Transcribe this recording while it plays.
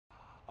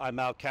I'm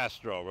Al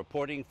Castro,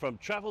 reporting from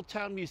Travel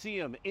Town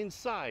Museum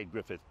inside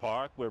Griffith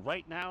Park, where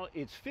right now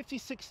it's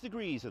 56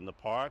 degrees in the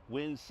park,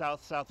 winds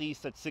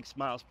south-southeast at 6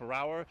 miles per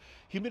hour,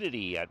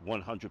 humidity at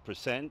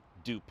 100%,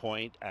 dew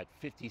point at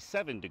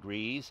 57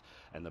 degrees,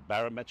 and the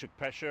barometric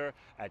pressure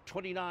at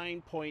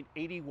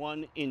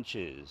 29.81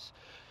 inches.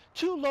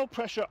 Two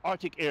low-pressure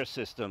Arctic air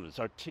systems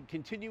are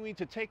continuing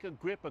to take a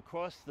grip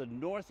across the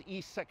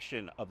northeast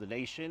section of the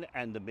nation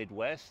and the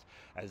Midwest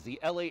as the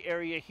LA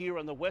area here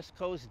on the West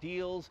Coast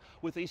deals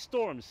with a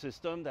storm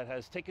system that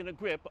has taken a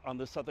grip on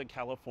the Southern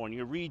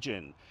California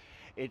region.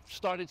 It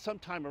started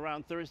sometime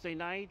around Thursday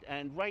night,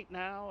 and right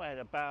now at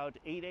about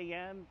 8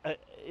 a.m.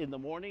 In the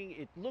morning,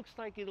 it looks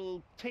like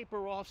it'll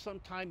taper off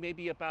sometime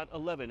maybe about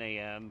 11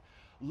 a.m.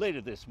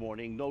 later this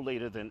morning, no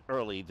later than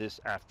early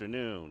this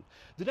afternoon.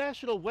 The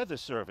National Weather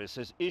Service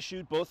has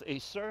issued both a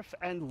surf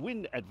and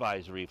wind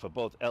advisory for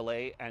both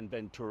LA and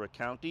Ventura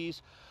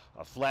counties.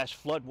 A flash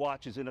flood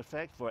watch is in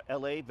effect for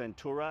LA,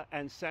 Ventura,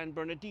 and San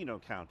Bernardino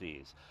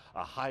counties.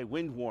 A high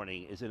wind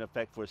warning is in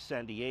effect for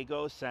San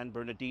Diego, San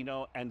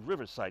Bernardino, and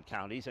Riverside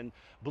counties. And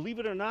believe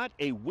it or not,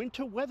 a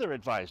winter weather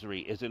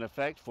advisory is in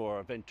effect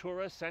for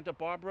Ventura, Santa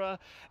Barbara,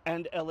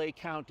 and LA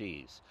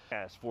counties.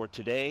 As for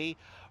today,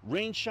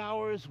 rain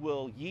showers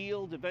will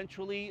yield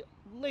eventually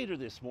later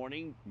this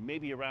morning,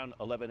 maybe around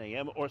 11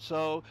 a.m. or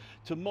so,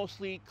 to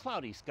mostly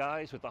cloudy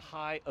skies with a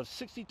high of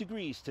 60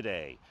 degrees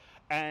today.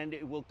 And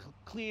it will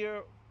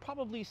clear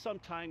probably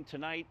sometime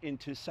tonight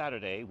into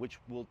Saturday, which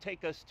will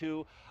take us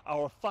to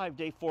our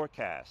 5-day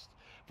forecast.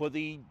 For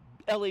the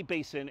LA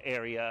Basin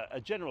area,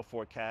 a general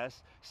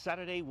forecast,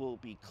 Saturday will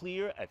be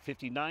clear at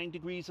 59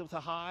 degrees of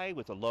the high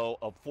with a low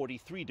of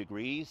 43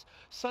 degrees.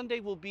 Sunday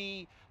will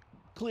be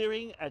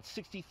clearing at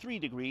 63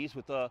 degrees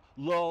with a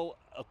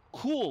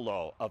cool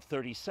low of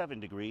 37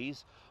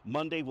 degrees.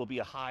 Monday will be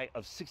a high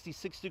of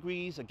 66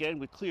 degrees, again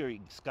with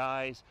clearing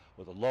skies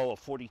with a low of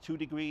 42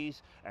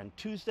 degrees. And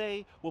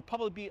Tuesday will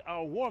probably be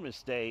our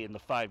warmest day in the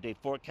 5-day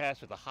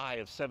forecast with a high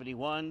of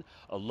 71,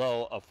 a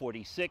low of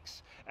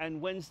 46. And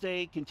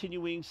Wednesday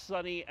continuing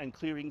sunny and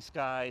clearing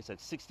skies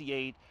at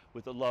 68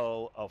 with a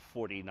low of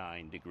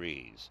 49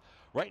 degrees.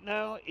 Right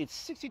now it's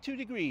 62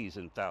 degrees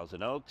in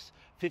Thousand Oaks,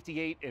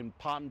 58 in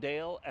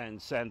Palmdale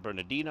and San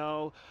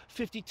Bernardino,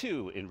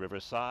 52 in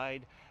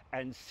Riverside,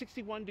 and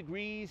 61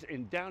 degrees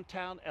in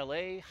downtown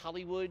LA,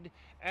 Hollywood,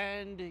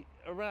 and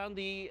around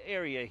the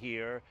area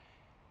here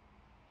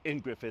in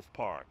Griffith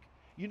Park.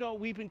 You know,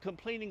 we've been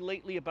complaining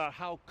lately about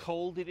how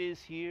cold it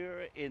is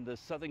here in the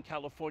Southern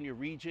California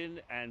region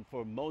and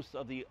for most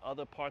of the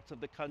other parts of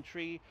the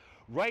country.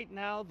 Right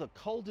now, the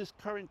coldest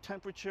current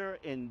temperature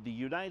in the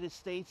United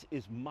States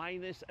is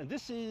minus, and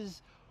this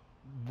is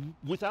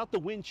without the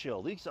wind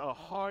chill. These are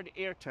hard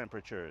air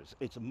temperatures.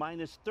 It's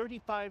minus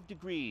 35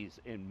 degrees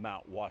in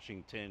Mount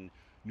Washington,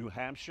 New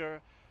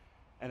Hampshire.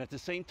 And at the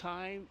same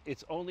time,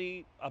 it's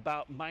only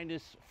about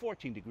minus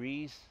 14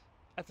 degrees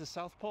at the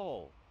South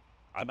Pole.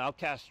 I'm Al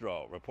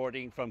Castro,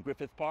 reporting from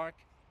Griffith Park.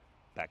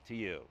 Back to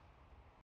you.